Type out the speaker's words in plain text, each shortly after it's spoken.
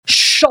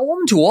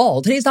Shalom to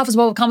all. Today's daf is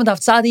Bava Kama daf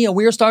tzadi, and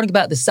we are starting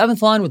about the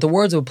 7th line with the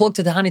words of Pluk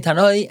to Tahani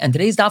Tanoi. And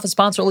today's daf is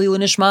sponsored Leila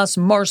Nishmas,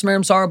 Mars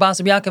Miriam Sarah Bas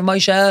Yaakov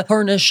Moshe.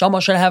 Her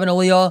neshama should have an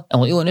aliyah,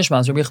 and Leila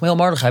Nishmas Rabbi Chmiel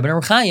Mardechai ben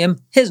Rechaim,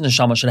 his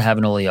neshama should have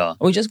an aliyah. And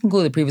we just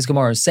concluded the previous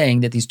Gemara saying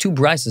that these two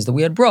brises that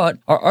we had brought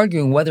are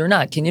arguing whether or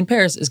not Kinyan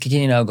Paris is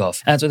Kinyan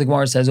Agof. And that's what the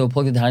Gemara says.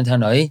 Pluk to Tahani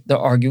Tanoi. They're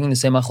arguing the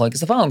same machlok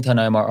as the following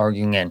Tanaim are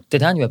arguing in.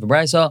 Titan, you have a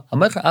brisa,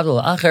 Hamecher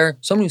Avdol Acher,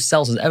 someone who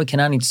sells his Evet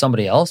Kanani to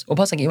somebody else,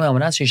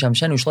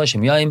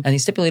 and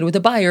he stipulated with the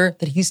buyer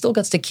that he still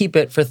gets to keep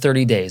it for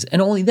 30 days.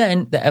 And only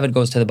then the Eved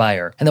goes to the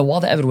buyer. And then while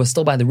the Eved was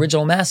still by the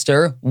original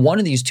master, one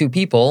of these two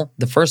people,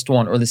 the first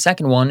one or the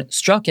second one,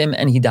 struck him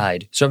and he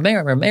died. So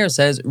Rav Meir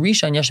says,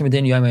 Rishon Yeshem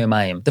B'din Yom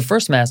Yamayim. The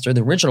first master,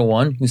 the original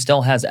one, who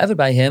still has Eved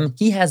by him,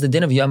 he has the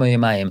din of Yom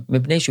Yamayim.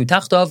 Mipnei Shu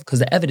Tachtov, because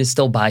the Eved is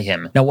still by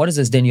him. Now what is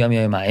this din Yom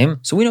Yamayim?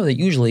 So we know that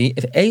usually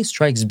if A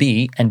strikes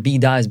B and B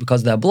dies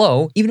because of that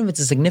blow, even if it's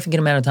a significant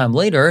amount of time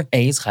later,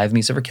 A is Chayav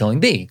Misa for killing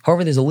B.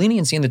 However, there's a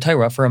leniency in the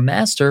Torah for a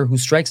master who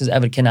strikes his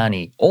Eved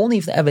Kanani. Only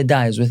if the Eved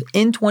dies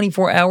within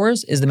 24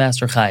 hours is the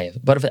master Chayiv.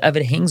 But if the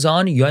Eved hangs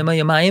on Yoma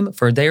Yamayim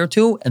for a day or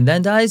two and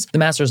then dies, the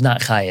master is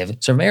not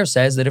Chayiv. So Meir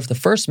says that if the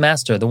first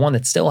master, the one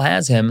that still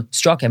has him,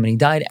 struck him and he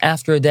died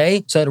after a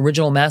day, so that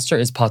original master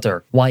is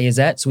Pater. Why is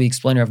that? So we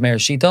explain Rav Meir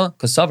Shita,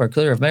 because Savar,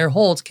 clearly Rav Meir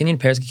holds Kinyan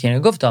Paris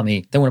Kinyan Guf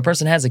Dami. Then when a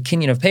person has a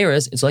Kinyan of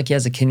Paris, it's like he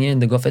has a Kinyan in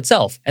the Guf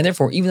itself. And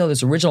therefore, even though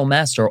this original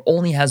master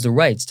only has the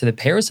rights to the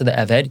Paris of the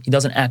Eved, he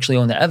doesn't actually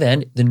own the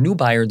Eved, the new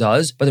buyer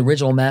does, but the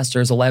original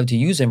master is allowed to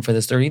use him for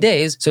this 30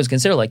 days, so it's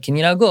considered like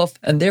Kinyan Aguf,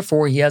 and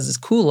therefore he has this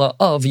kula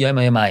of Yom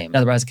Yamayim. Now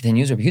the Brisa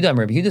continues, Rabbi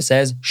Yehuda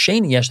says,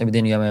 Sheni Yeshna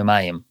B'din Yom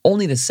Yamayim.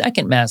 Only the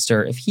second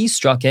master, if he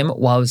struck him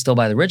while he was still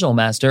by the original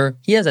master,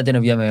 he has that din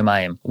of Yom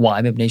Yamayim.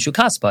 Why? Mibnei Shu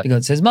Kaspa, because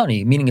it's his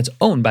money, meaning it's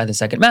owned by the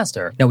second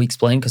master. Now we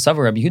explain,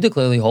 Kasavar Rabbi Yehuda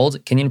clearly holds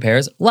Kinyan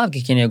Paris, Lav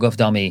Kinyan Aguf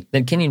Dami,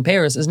 that Kinyan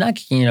Paris is not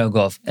Kinyan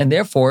Aguf, and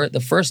therefore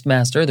the first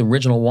master, the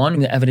original one,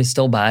 whom the Eved is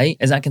still by,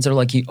 is not considered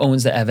like he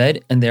owns the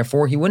Eved, and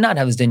therefore he would not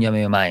have his din Yom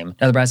Yamayim.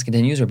 Now the Brisa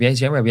continues, Rabbi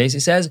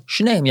Yesi says,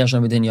 Shneim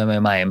Yashna B'din Yom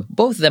Yamayim.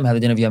 Both of them have the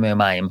din of Yom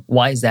Yamayim.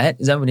 Why is that?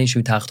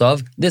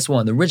 This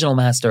one, the original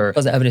master,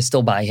 because the Eved is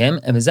still by him,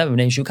 and this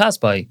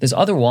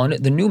other one,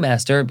 the new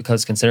master,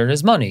 because it's considered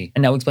his money.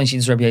 And now we explain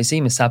Shittas Rabbi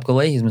Yesi,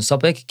 Misapkole, he's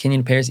Misopik,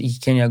 Kinyan Paris,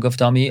 Kinyan Aguf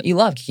Dami,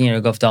 Ilav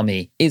Kinyan Aguf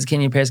Dami. Is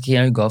Kinyan Paris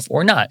Kinyan Aguf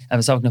or not?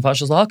 And Safak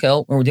Nefashas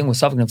Lahakel, when we're dealing with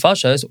Safak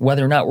Nefashas,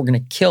 whether or not we're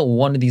going to kill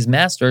one of these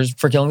masters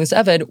for killing this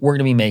Eved, we're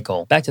going to be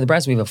Makel. Back to the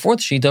Brisa, we have a fourth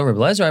Shita, Rabbi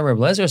Lezer, and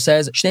Rabbi Lezer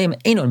says,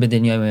 Shneim Einon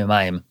B'din Yom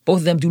Yamayim. Both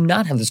of them do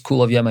not have this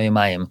cool of Yom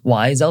Yamayim.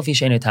 Why? Zelfi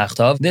Shene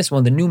Tachtov. This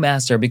one, the new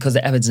master, because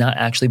the Eved's not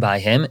actually by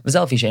him.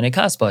 Zelfi Shene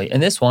Kaspai.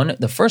 And this one,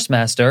 the first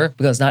master,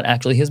 because it's not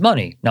actually his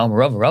money. Now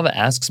Rava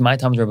asks, my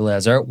Tom's Rabbi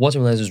Lezer, what's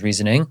Rabbi Lezer's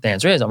reasoning? The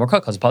answer is,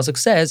 because the pasuk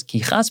says,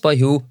 Ki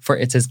Chaspaihu, for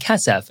it's his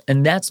kesef,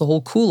 and that's the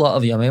whole kula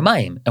of Yom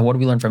Yamayim. And what do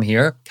we learn from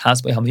here?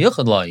 Kaspai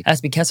HaMiyuchad Loi. Has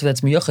to be kesef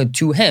that's miyuchad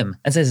to him.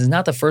 And says it's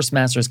not the first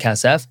master's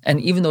kesef, and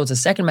even though it's a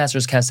second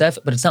master's kesef,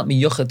 but it's not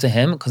miyuchad to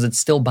him because it's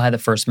still by the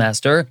first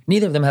master.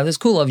 Neither of them have this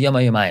kula of Yom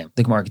Yamayim.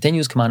 The Gemara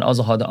continues, come on,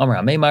 Azahad Amar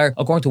HaMeimar.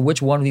 According to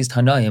which one of these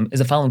Tanaim is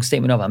the following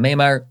statement of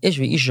HaMeimar?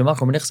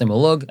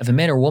 If a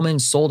man or woman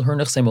sold her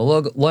nechsei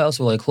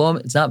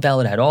mulug, it's not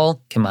valid at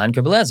all. Kaman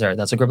Rabbi Lezer.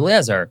 That's a Rabbi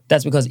Lezer.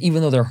 That's because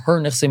even though they're her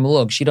nechsei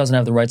mulug, she doesn't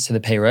have the rights to the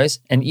payros,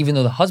 and even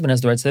though the husband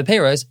has the rights to the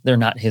payros, they're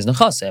not his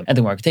nechasim. And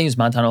the Gemara continues,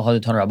 Man Tanal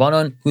Hadu Tanar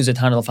Rabbanon, who's a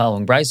Tanal the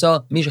following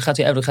brisa, Misha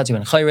Chati Eved Chati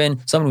Ben Chayrin,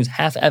 someone who's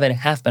half Eved,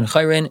 half Ben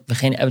Chayrin,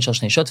 V'chein Eved Shal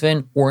Shnei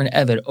Shutvin, or an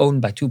Eved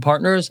owned by two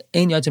partners.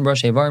 Ein Yatim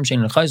Brash Evarim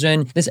Shein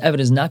Chayrin. This Eved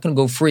is not going to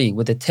go free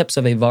with the tips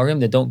of Evarim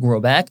that don't grow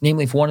back.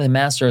 Namely, if one of the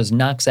masters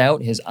knocks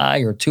out his eye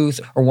or tooth,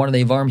 or one of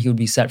the Evarim he would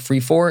be set free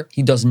for,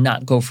 he does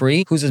not go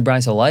free. Who's his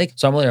brisa like?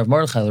 So I'm Rav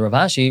Mordechai Rav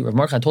Ashi. Rav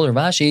Mordechai told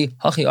Rav Ashi,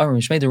 Hachi Amar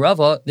Mishmei de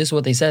Rava. This is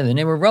what they said in the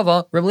name of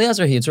Rava. Rabbi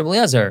Eliezer, it's Rabbi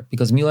Eliezer.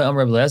 Because Milay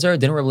Amar Rabbi Eliezer,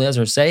 didn't Rabbi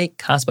Eliezer say,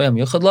 Kasbayam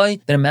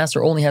Yuchadlai, that a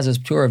master only has his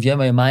pure of Yom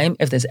Yamayim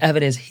if this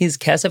Eved is his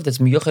kesef that's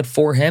miyuchad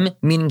for him,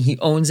 meaning he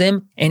owns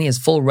him and he has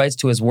full rights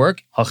to his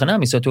work.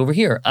 Hachanami, so to over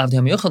here,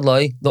 Avdam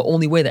Yuchadlai, the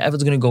only way the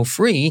Eved's going to go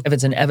free if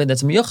it's an Eved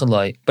that's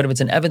miyuchadlai. But if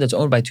it's an Eved that's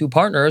owned by two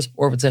partners,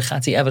 or if it's a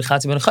Chatzi Eved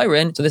Chatzi Ben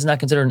Chayrin, so this is not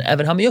considered an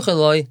Eved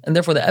HaMiyuchadlai, and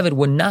therefore the Eved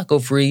would not go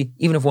free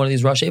even if one of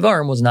these Rosh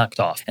Evarim was knocked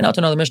off. And now to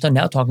another Mishnah,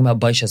 now talking about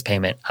Baisha's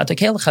payment.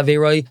 Hatakel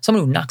Chaveroi,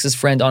 someone who knocks his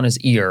friend on his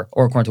ear,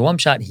 or according to one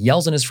shot, he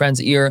yells in his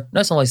friend's ear,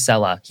 Nasalai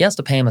Sela, he has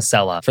to pay him a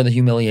Sela for the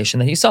humiliation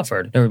that he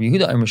suffered. Now Rabbi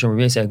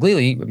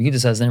Yehuda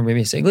says then Rabbi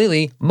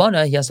Yehuda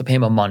Mana, he has to pay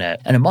him a Mana.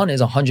 And a Mana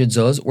is 100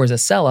 zuz, whereas a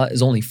Sela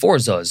is only 4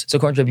 zuz. So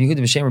according to Rabbi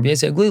Yehuda B'Shem Rabbi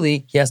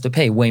Yehuda he has to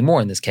pay way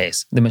more in this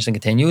case. The Mishnah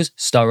continues,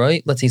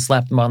 Staroi, let's say he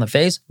slapped him on the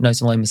face,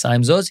 Nasalai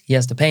Misayim zuz, he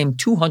has to pay him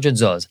 200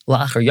 zuz.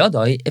 La'achar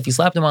Yadai, if he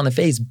slapped him on the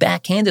face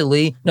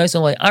backhandedly,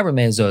 Nasalai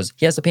Arameh zuz,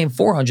 he has to pay him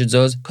 400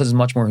 zuz because it's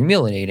much more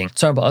humiliating.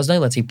 Tsar Ba'aznai,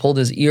 let's say he pulled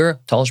his ear,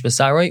 Talish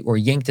B'Sarai, or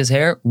yanked his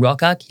hair,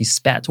 Rakak, he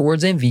spat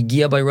towards him,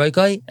 Vigia by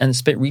Raikai, and the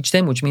spit reached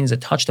him, which means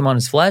it touched him on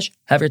his flesh.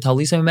 Haver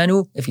Talisa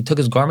Menu, if he took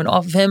his garment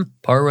off of him,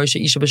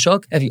 Pararosha Isha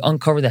B'Shuk, if he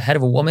uncovered the head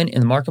of a woman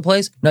in the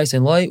marketplace, Nice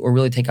and Loi, or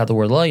really take out the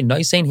word Loi,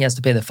 Nice, he has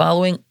to pay the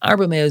following,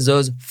 Arba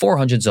Me'azuz,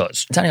 400 400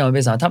 zuz. Tanya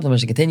based on top of the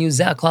Mishnah continues,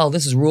 Zaklal,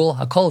 this is rule,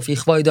 Hakol fi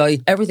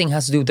chvaydai, everything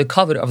has to do with the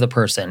kavod of the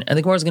person. And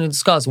the Gemara is going to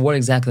discuss what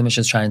exactly the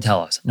Mishnah is trying to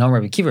tell us. Now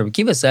Rabbi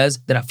Kiva says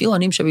that Afil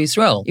Anim Shabi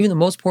Yisrael, even the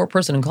most poor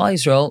person in Klal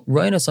Yisrael,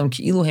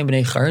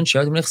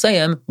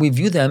 we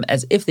view them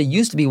as if they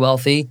used to be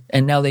wealthy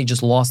and now they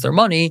just lost their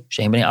money,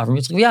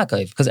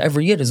 because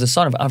every Yid is the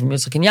son of Avram,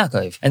 Yitzchak, and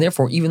Yaakov. And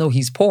therefore, even though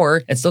he's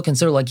poor, it's still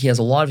considered like he has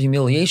a lot of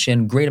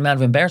humiliation, great amount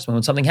of embarrassment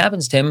when something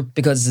happens to him,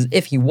 because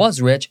if he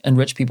was rich, and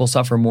rich people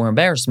suffer more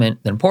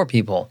embarrassment than poor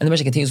people. And the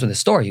Mishnah continues with the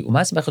story.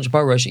 There's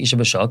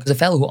a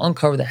fellow who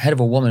uncovered the head of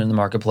a woman in the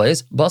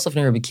marketplace.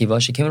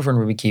 She came in front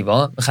of Rabbi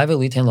Kiva,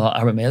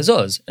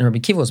 and Rabbi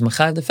Kiva was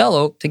mechayev the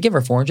fellow to give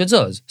her 400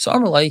 zuz. So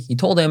Amrlai, he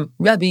told him,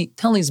 Rabbi,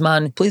 tell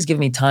Lizman, please give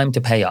me time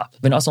to pay up.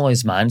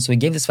 So he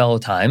gave this fellow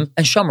time,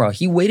 and Shamra,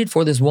 he waited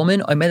for this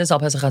woman,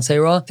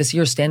 to see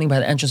her standing by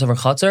the entrance of her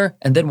chatzar,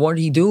 and then what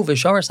did he do?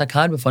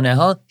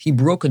 He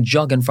broke a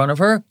jug in front of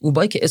her,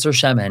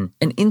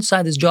 and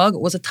inside this jug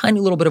was a tiny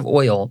little bit of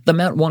oil, the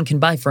amount one can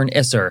buy for an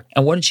iser.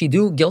 And what did she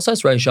do?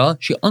 Gilsas Reisha,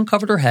 she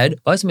uncovered her head,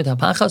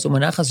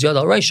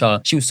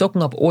 she was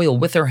soaking up oil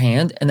with her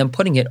hand and then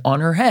putting it on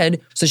her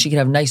head so she could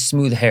have nice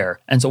smooth hair.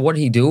 And so what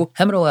did he do?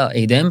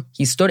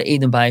 He stood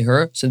Adim by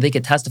her so they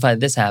could testify that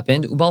this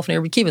happened. And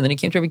then he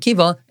came to Rabbi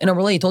Kiva, and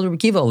he told Rabbi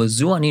Kiva,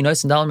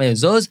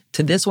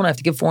 to this one I have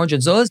to give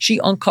 400 zuz. She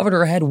uncovered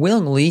her head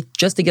willingly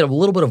just to get a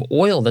little bit of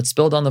oil that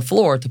spilled on the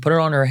floor to put it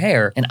on her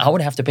hair, and I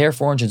would have to pay her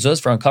 400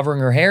 zuz for uncovering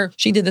her hair.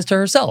 She did this to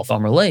herself.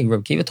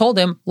 Rabbi Kiva told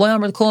him,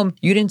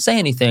 you didn't say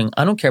anything.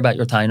 I don't care about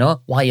your taina.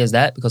 Why is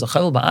that? Because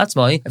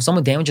if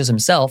someone damages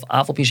himself,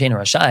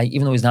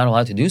 even though he's not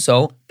allowed to do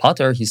so,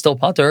 pater, he's still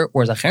pater,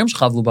 whereas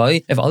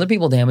if other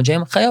people damage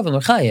him,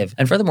 chayav.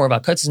 And furthermore,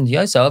 about cuts into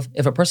Yosef,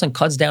 if a person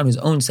cuts down his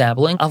own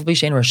sapling,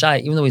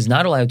 even though he's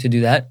not allowed to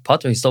do that,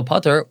 pater, he's still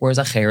pater, whereas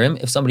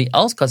if somebody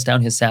else cuts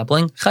down his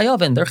sapling,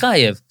 chayavin, they're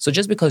chayav. So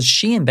just because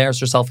she embarrassed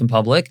herself in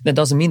public, that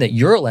doesn't mean that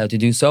you're allowed to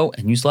do so,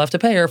 and you still have to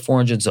pay her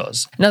 400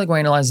 zuz. Now the Gemara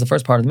analyzes the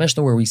first part of the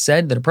Mishnah where we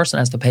said that a person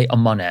has to pay a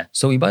maneh.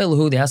 So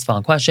they asked the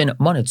following question,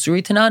 maneh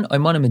tsuri tanan or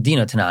maneh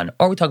medina tanan?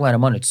 Are we talking about a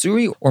maneh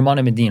tsuri or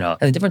maneh medina?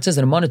 And the difference is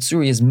that a maneh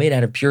tsuri is made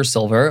out of pure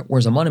silver,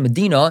 whereas a maneh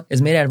medina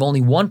is made out of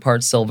only 1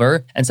 part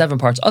silver and 7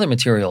 parts other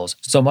materials.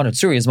 So a maneh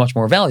tsuri is much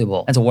more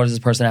valuable. And so what does this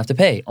person have to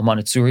pay? A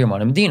maneh tsuri or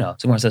maneh medina?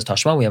 So Gemara says,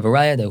 Tashma, we have a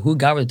raya that who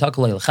gaver the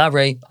takalei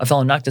l'chavre, a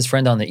fellow knocked his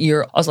friend on the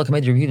ear. Asla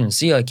kamed Rabbi Yehuda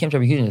Nasiya, he came to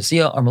Rabbi Yehuda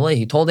Nasiya, Armalei,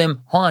 he told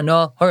him,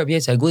 Ha'ana, ha Rabbi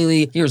Yisai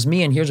Glili, here's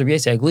me and here's Rabbi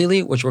Yisai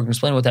Glili, which we're going to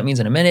explain what that means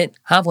in a minute.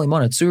 Havlei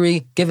maneh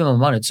tsuri, give him a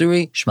maneh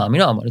tsuri, shma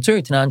mina, maneh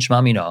tsuri tanan,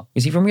 shma mina.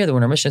 We see from here that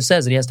when our Mishnah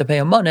says that he has to pay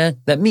a maneh,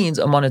 that means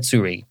a maneh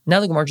tsuri. Now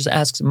the Gemara just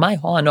asks, my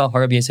ha'ana ha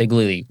Rabbi Yisai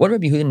Glili. What did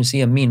Rabbi Yehuda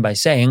Nasiya mean by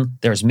saying,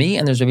 there's me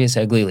and there's Rabbi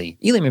Yisai Glili?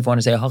 Elim, if you want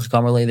to say,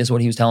 this is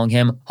what he was telling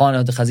him,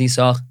 ha'ana de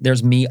chazisach,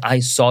 there's me, I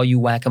saw you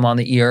whack him on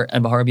the ear,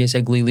 and bahar Rabbi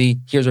Yisai Glili,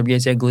 here's Rabbi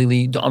Yisai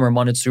Glili, the Amar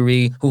maneh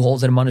tsuri, who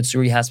holds that a maneh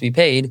tsuri has to be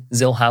paid,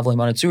 zil havlei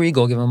maneh tsuri,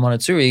 go give him a maneh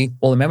tsuri.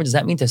 Well, remember, does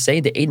that mean to say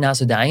the aid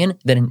nasa dayan,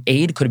 that an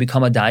aid could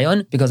become a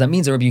dayan? Because that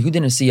means that Rabbi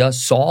Yehuda Nasiya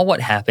saw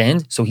what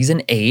happened, so he's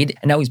an aid,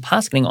 and now he's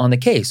paskening on the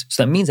case.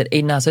 So that means that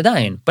aid nasa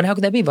dayan. But how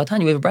could that be?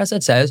 Vatanya, we have a brass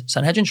that says,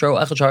 Sanhedrin shro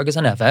echad shargas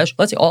hanefesh.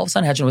 Let's say all of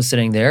Sanhedrin was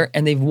sitting there,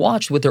 and they've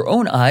watched with their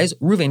own eyes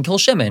Reuven kill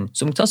Shimon.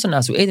 So muktasan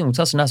nasu edim,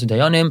 muktasan nasu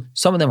dayanim.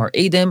 Some of them are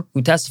edim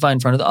who testify in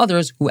front of the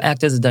others who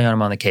act as a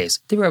dayanim on the case.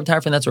 Rabbi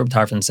Tarfon, that's what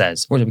Rabbi Tarfon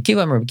says. Whereas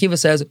Rabbi Kiva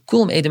says,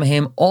 kulam edim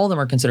him, all of them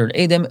are considered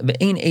edim,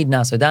 ve'ein aid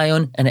nasa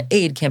dayan, and an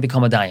aid can't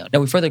become a dayan. Now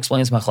we further explain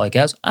this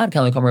machlekes. Ad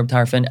kan lekam Rabbi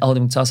Tarfon,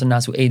 edim muktasan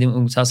nasu edim,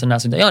 muktasan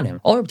nasu dayanim.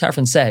 All Rabbi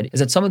Tarfon said is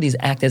that some of these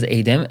act as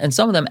edim and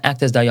some of them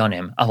act as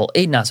dayanim. Aval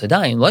aid nasa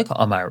dayan, like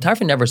Amar. Rabbi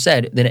Tarfon never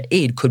said that an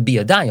aid could be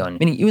a dayan.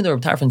 Meaning, even though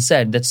Rabbi Tarfon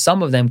said that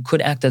some of them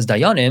could act as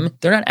dayanim,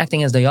 they're not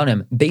acting as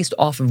dayanim based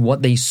off of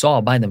what they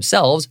saw by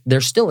themselves.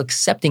 They're still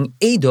accepting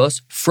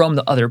eidos from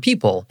the other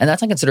people, and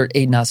that's not considered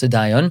aid nasa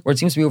dayan. Where it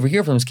seems to be over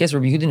here from this case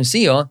of Rabbi Yehuda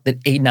Nasiya that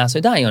aid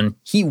nasa dayan,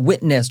 he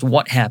witnessed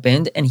what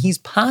happened and he's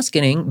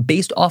paskening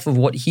based off of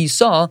what he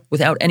saw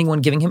without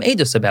anyone giving him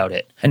eidos about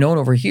it. And no one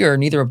over here,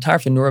 neither Rabbi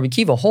Tarfon nor Rabbi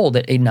Kiva hold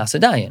that aid nasa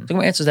dayan. The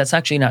answer is that's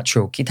actually not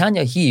true.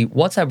 Kitanya he,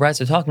 what's that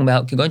brayso talking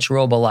about? Kigon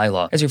shiro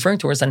balayla. It's referring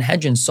to where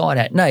Sanhedrin saw it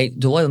at night.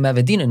 Duloy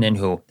mavadina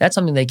ninhu. That's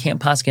something they can't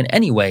paskin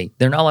anyway.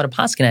 They're not allowed to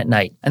paskin at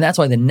night, and that's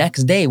why the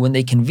next day when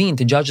they convene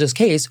to judge this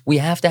case, we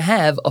have to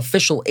have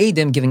official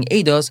eidim giving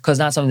eidos because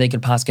not something they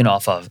could paskin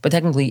off of. But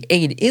technically,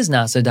 aid is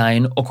nasa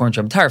dayan according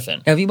to Rabbi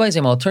Tarfon. Now, if you buy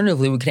him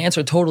alternatively, we could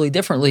answer totally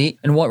differently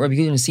in what Rabbi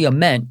Yehuda Nasiya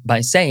meant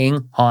by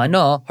saying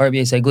ha'ana Rabbi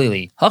Yisai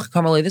Glili. Hach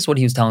kamarle, this is what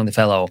he was telling the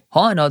fellow.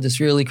 Ha'ana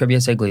disrili Rabbi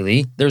Yisai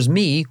Glili. There's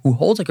me who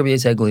holds like Rabbi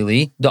Yisai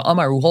Glili. The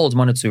Amar who holds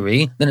maneh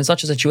tsuri. Then in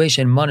such a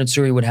situation, maneh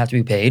tsuri would have to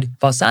be paid.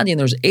 Vasadi, and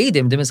there's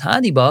eidim demis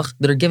hadibach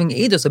that are giving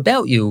eidos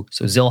about you.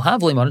 So zil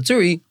havli maneh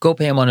tsuri, go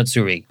pay him maneh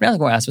tsuri. Now the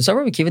Gemara asks, so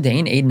Rabbi Kiva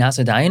dayin aid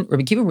nasa dayan.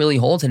 Rabbi Kiva really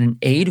holds that an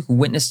aid who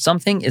witnessed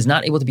something is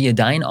not able to be a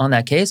dayan on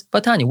that case.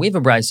 But Tanya, we have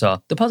a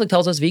brayso. The pasuk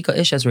tells us vika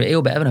ish es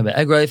re'eu be'evan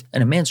be'egrayv,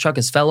 and a man struck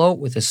his fellow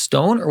with a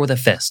stone or with a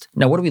fist.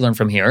 Now what do we learn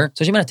from here?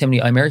 So Shimon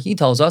Timni Aimer, he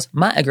tells us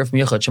ma egrav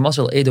miyachad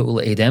shemasel edo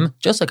ula edim.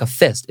 Just like a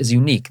fist is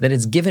unique, that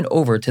it's given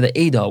over to the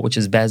Ada, which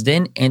is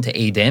Bezdin, and to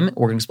Edim.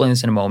 We're going to explain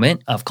this in a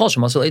moment. Of Kol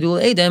Shemasel Edu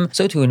Edim.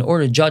 So too, in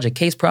order to judge a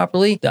case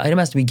properly, the item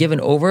has to be given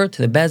over to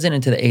the Bezdin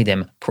and to the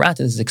Edim. Prat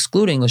is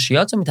excluding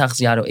L'Shiyatza Mitachas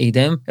Yado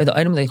Edim if the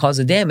item that caused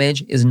the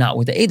damage is not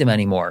with the Edim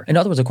anymore. In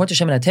other words, according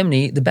to Shemin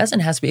HaTimni, the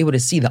Bezdin has to be able to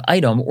see the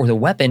item or the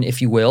weapon,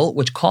 if you will,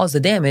 which caused the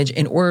damage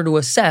in order to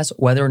assess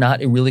whether or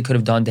not it really could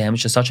have done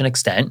damage to such an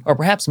extent, or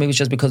perhaps maybe it's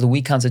just because of the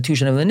weak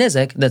constitution of the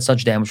nizik that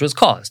such damage was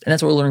caused. And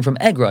that's what we're learning from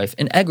Egrif.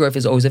 And Egrif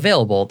is always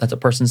available. That's a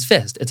person's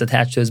fist. It's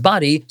attached to his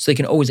body, so they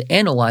can always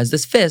analyze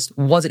this fist.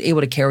 Was it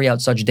able to carry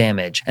out such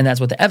damage? And that's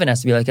what the Evan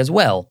has to be like as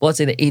well. But let's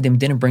say the Edim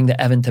didn't bring the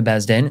Evan to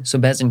Bezdin, so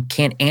Bezdin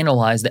can't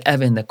analyze the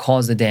Evan that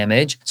caused the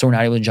damage, so we're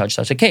not able to judge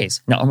such a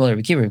case. Now,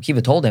 Rabbi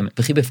Kiva told him,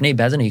 did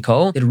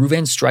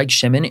Reuven strike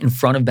Shimon in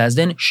front of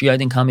Bezdin?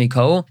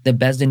 That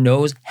Bezdin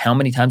knows how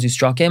many times he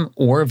struck him,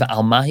 or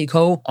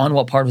on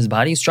what part of his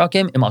body he struck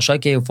him, if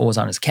it was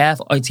on his calf,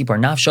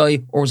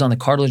 or was on the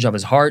cartilage of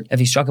his heart. If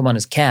he struck him on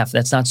his calf,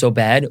 that's not so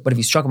bad, but if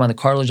he struck him on the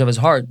cartilage of his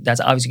heart,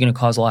 that's obviously going to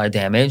cause a lot of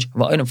damage.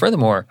 And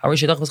furthermore,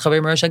 let's say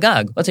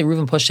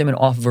Reuven pushed Shimon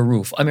off of a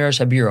roof,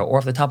 or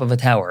off the top of a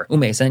tower,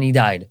 and then he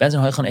died. Does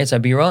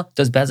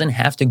Bezdin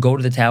have to go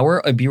to the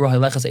tower, or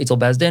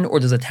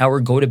does the tower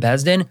go to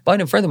Bezdin?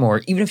 And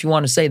furthermore, even if you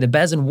want to say the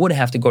Bezdin would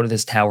have to go to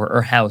this tower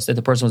or house that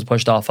the person was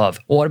pushed off of,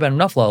 well, what about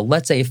Nafla?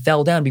 Let's say it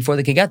fell down before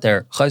they could get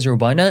there.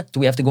 Do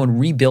we have to go and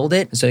rebuild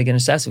it so they can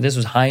assess if this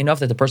was high enough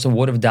that the person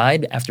would have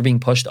died after being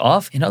pushed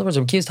off? In other words,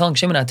 Rabbi Kiva is telling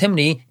Shimon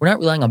HaTimni, we're not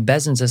relying on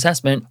Bezdin's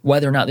assessment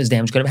whether or not this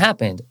damage could have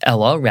happened.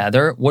 Ella,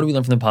 rather, what do we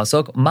learn from the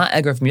pasuk? Ma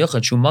egraf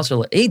miyuchad shu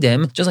masr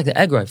le'edim, just like the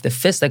egraf, the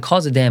fist that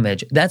caused the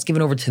damage, that's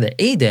given over to the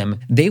edim.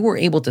 They were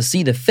able to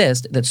see the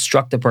fist that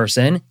struck the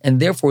person, and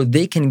therefore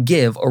they can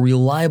give a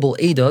reliable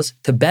edus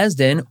to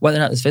Bezdin whether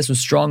or not this fist was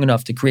strong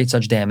enough to create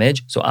such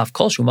damage. So af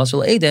kol shu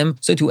masr le'edim,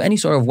 so to any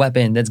sort of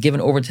weapon that's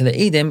given over to the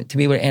edim to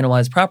be able to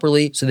analyze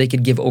properly, so they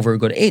could give over a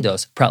good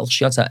edus.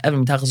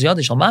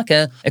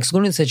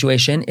 Excluding the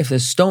situation if the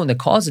stone that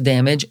caused the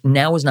damage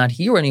now is not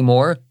here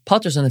anymore,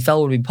 putters and the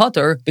fellow would be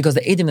putter because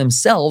the edim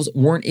themselves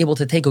weren't able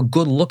to take a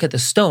good look at the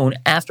stone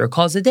after it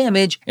caused the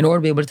damage in order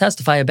to be able to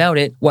testify about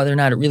it, whether or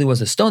not it really was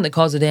the stone that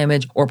caused the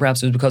damage, or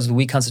perhaps it was because of the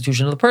weak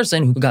constitution of the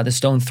person who got the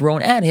stone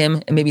thrown at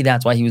him, and maybe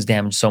that's why he was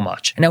damaged so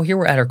much. And now here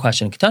we're at our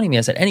question. Ketani,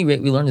 at any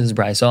rate, we learned this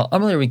brayso.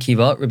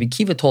 Rabbi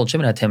Kiva told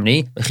Shimon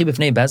HaTimni,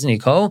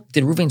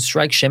 did Reuven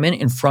strike Shimon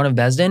in front of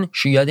Bezdin?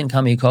 Shiyadin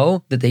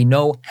kamiko, that they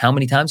know how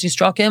many times he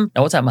struck him.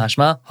 Now what's that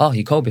mashma?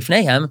 Hiko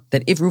bifneihem,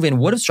 that if Reuven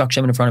would have struck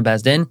Shimon in front of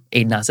Bezdin,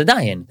 aid nasa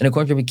dayan. Then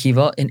according to Rabbi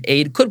Kiva, an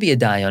aid could be a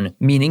dayan,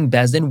 meaning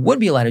Bezdin would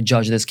be allowed to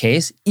judge this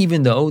case,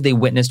 even though they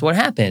witnessed what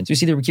happened. So you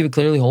see that Rabbi Kiva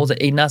clearly holds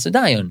that aid nasa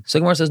dayan. So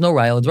Gemara says no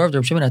raya.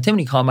 Rabbi Shimon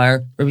HaTimni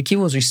kamar. Rabbi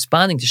Kiva was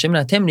responding to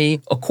Shimon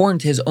HaTimni according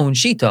to his own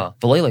shita.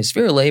 V'leilei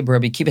svirle, but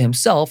Rabbi Kiva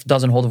himself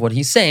doesn't hold of what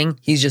he's saying.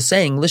 He's just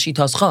saying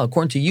lishitascha.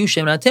 According to you,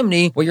 Shimon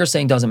HaTimni, what you're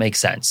saying doesn't make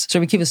sense. So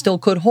Rabbi Kiva still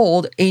could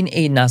hold ein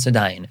aid nasa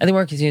dayan. And the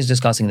Gemara continues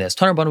discussing this.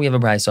 Tanar Banu, we have a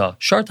brayso.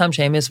 Shartam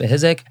shemis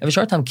v'hizik. If a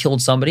shartam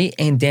killed somebody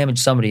and damaged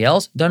somebody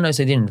else, done no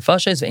sedin in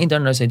fashes, ain't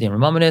done no sedin in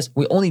mamanis.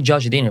 We only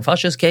judge the din in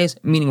fashes case,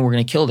 meaning we're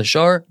going to kill the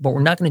shar, but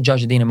we're not going to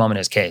judge the din in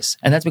mamanis case.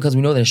 And that's because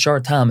we know that a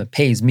shartam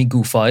pays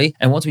migufai,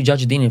 and once we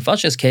judge the din in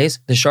fashes case,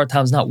 the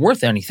shartam is not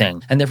worth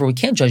anything, and therefore we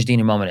can't judge din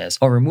in mamanis.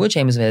 Or muad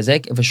shemis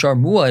v'hizik. If a shar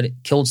muad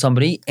killed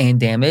somebody and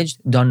damaged,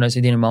 done no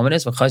sedin in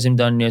mamanis, v'chazim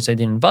done no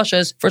sedin in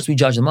fashes. First we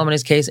judge the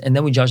mamanis case, and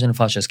then we judge the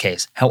nefashas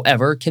case.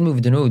 However, can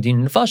move the din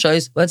in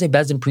nefashas. Let's say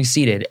Bezdin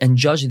preceded and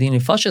judged the din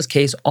in nefashas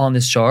case on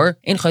this shar.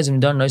 In chayzim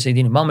done no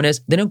sedin in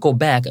mamanis, they don't go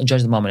back and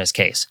judge the mamanis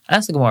case.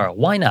 Ask the Gemara,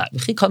 why not?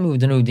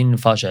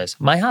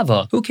 My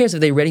hava. Who cares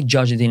if they already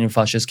judged the din in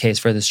nefashas case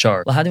for this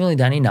shar? Let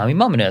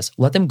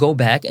them go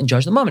back and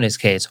judge the mamanis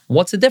case.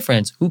 What's the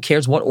difference? Who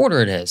cares what order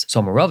it is?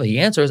 So Marava, he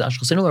answers, I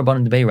found the Rabban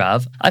in the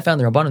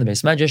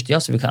Beis Medrash, the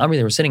Yosef Ka'amri,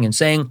 they were sitting and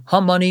saying,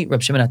 Hamani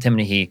Reb Shimon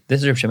HaTimni.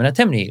 This is Reb Shimon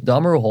HaTimni. The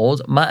Amar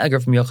holds, Ma eger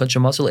from Yochad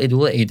Shemasul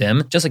Edula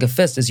Edim. Just like a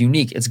fist is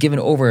unique, it's given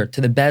over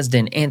to the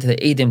Bezdin and to the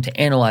Edim to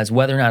analyze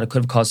whether or not it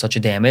could have caused such a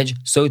damage.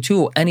 So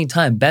too,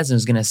 anytime Bezdin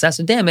is going to assess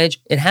a damage,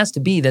 it has to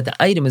be that the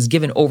item is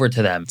given over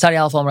to them. We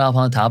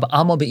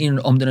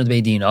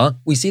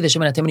see that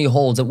Shimon HaTimni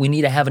holds that we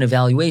need to have an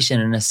evaluation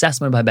and an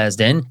assessment by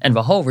Bezdin. And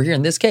Vaho over here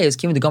in this case,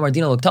 Kim the Gamar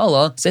Dina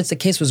Loktala, since the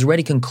case was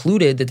already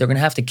concluded that they're going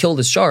to have to kill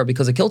this shar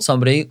because it killed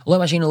somebody, we're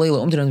not going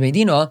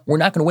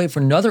to wait for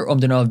another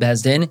Umdana of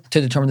Bezdin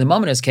to determine the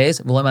Mamanis case,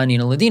 and we're not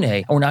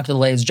going to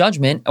delay his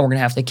judgment, and we're going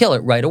to have to kill it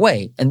right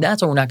away. And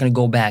that's why we're not going to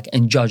go back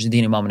and judge the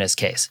Din in Mamanis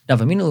case. Now,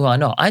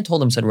 no, I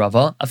told him, said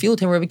Rava, I feel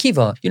Rabbi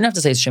Kiva. You don't have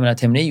to say it's Shimon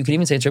HaTimni, you could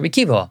even say it's Rabbi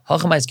Kiva.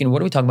 What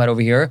are we talking about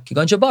over here?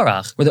 Where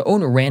the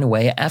owner ran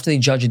away after they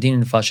judged the Din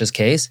in Nefash's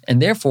case,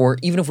 and therefore,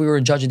 even if we were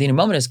to judge the Din in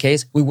Mamanis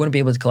case, we wouldn't be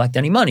able to collect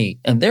any money,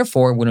 and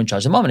therefore, we wouldn't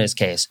judge the Mamanis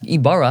case.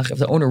 Ibarach, if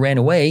the owner ran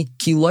away,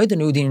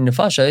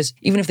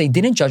 even if they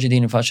didn't judge the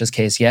Din in Nefash's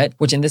case yet,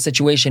 which in this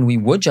situation we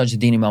would judge the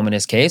Din in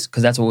Mamanis case,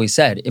 because that's what we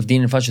said. If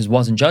Din in Nefash's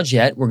wasn't judged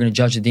yet, we're going to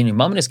judge the Din in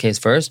Mamanis case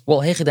first.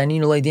 Well, how can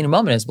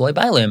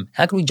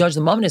we judge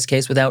the Mamanis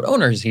case without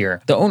owners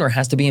here? The owner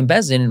has to be in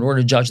Bezdin in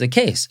order to judge the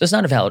case. That's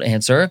not a valid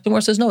answer. The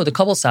Gemara says no, the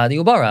Kabul Sadi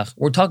Ubarach.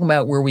 We're talking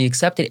about where we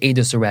accepted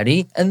Eidos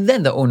already, and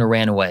then the owner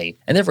ran away.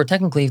 And therefore,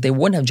 technically, if they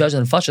wouldn't have judged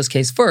the Nefash's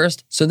case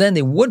first, so then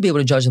they would be able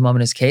to judge the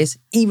Mamon's case,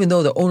 even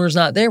though the owner's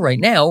not there right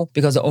now,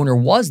 because the owner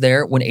was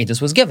there when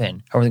Eidos was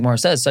given. However, the Gemara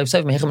says, at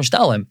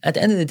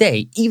the end of the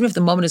day, even if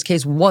the Mamon's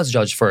case was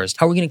judged first,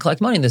 how are we going to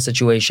collect money in this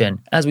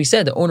situation? As we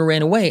said, the owner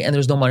ran away and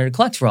there's no money to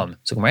collect from.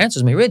 So Gemara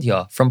answers,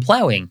 Meridya, from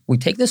plowing. We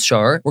take this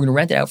shar, we're going to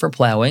rent it out for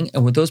plowing,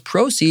 and with those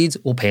proceeds,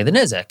 we'll pay the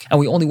nizik. And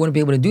we only wouldn't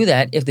be able to do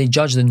that if they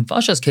judged the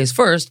Nefash's case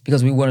first,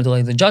 because we wouldn't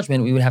delay the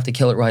judgment, we would have to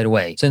kill it right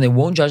away. So then they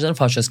won't judge the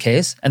Nefash's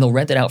case, and they'll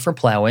rent it out for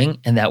plowing,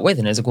 and that way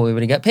the nizik will be able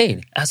to get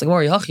paid. Ask the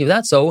Gemara, if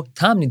that's so,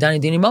 Tam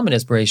nidani dini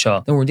mamanis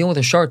bereisha. Then we're dealing with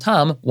a shar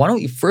tam. Why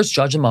don't you first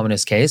judge the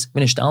mamanis case,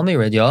 vinishtal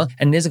meridya,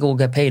 and nizik will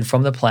get paid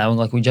from the plowing,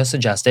 like we just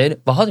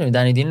suggested.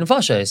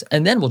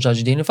 And then we'll judge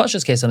the Din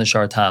Nefash's case on the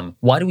Shar Tam.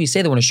 Why do we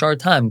say that when a Shar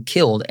Tam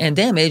killed and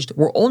damaged,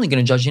 we're only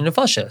going to judge the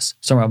Nefash's?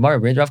 So Rav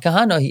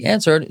Kahana, he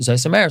answered,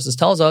 Zaisamaris, this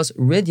tells us,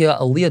 Ridya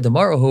Aliyah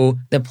Damarahu,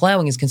 that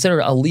plowing is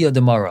considered Aliyah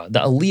Damara, the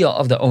Aliyah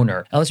of the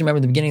owner. Now let's remember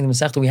at the beginning of the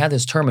Masechta, we had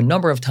this term a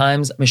number of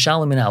times,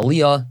 Mishalim and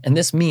Aliyah, and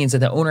this means that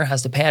the owner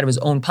has to pay out of his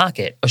own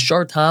pocket. A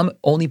Shar Tam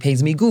only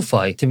pays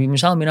Migufai. To be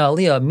Mishalim and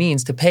Aliyah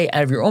means to pay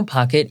out of your own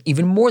pocket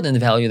even more than the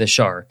value of the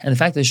Shar. And the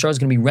fact that the Shar is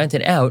going to be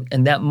rented out,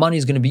 and that money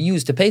is going to be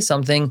used to pay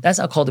something, that's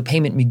not called a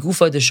payment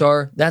Migufa de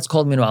Shar, that's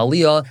called Minu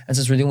Aliyah. And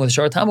since we're dealing with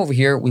Shar Tam over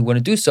here, we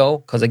wouldn't do so,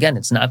 because again,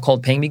 it's not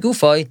called paying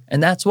Migufa,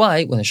 and that's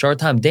why when the Shar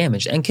Tam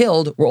damaged and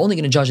killed, we're only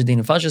going to judge the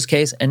Din Nefash's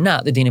case and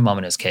not the Din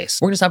Mamon's case.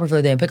 We're going to stop here for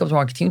the day and pick up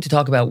tomorrow, continue to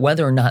talk about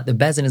whether or not the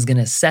Bezin is going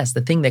to assess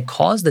the thing that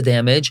caused the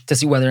damage to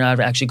see whether or not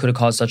it actually could have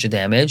caused such a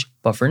damage.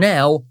 But for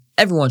now,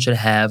 everyone should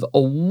have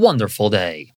a wonderful day.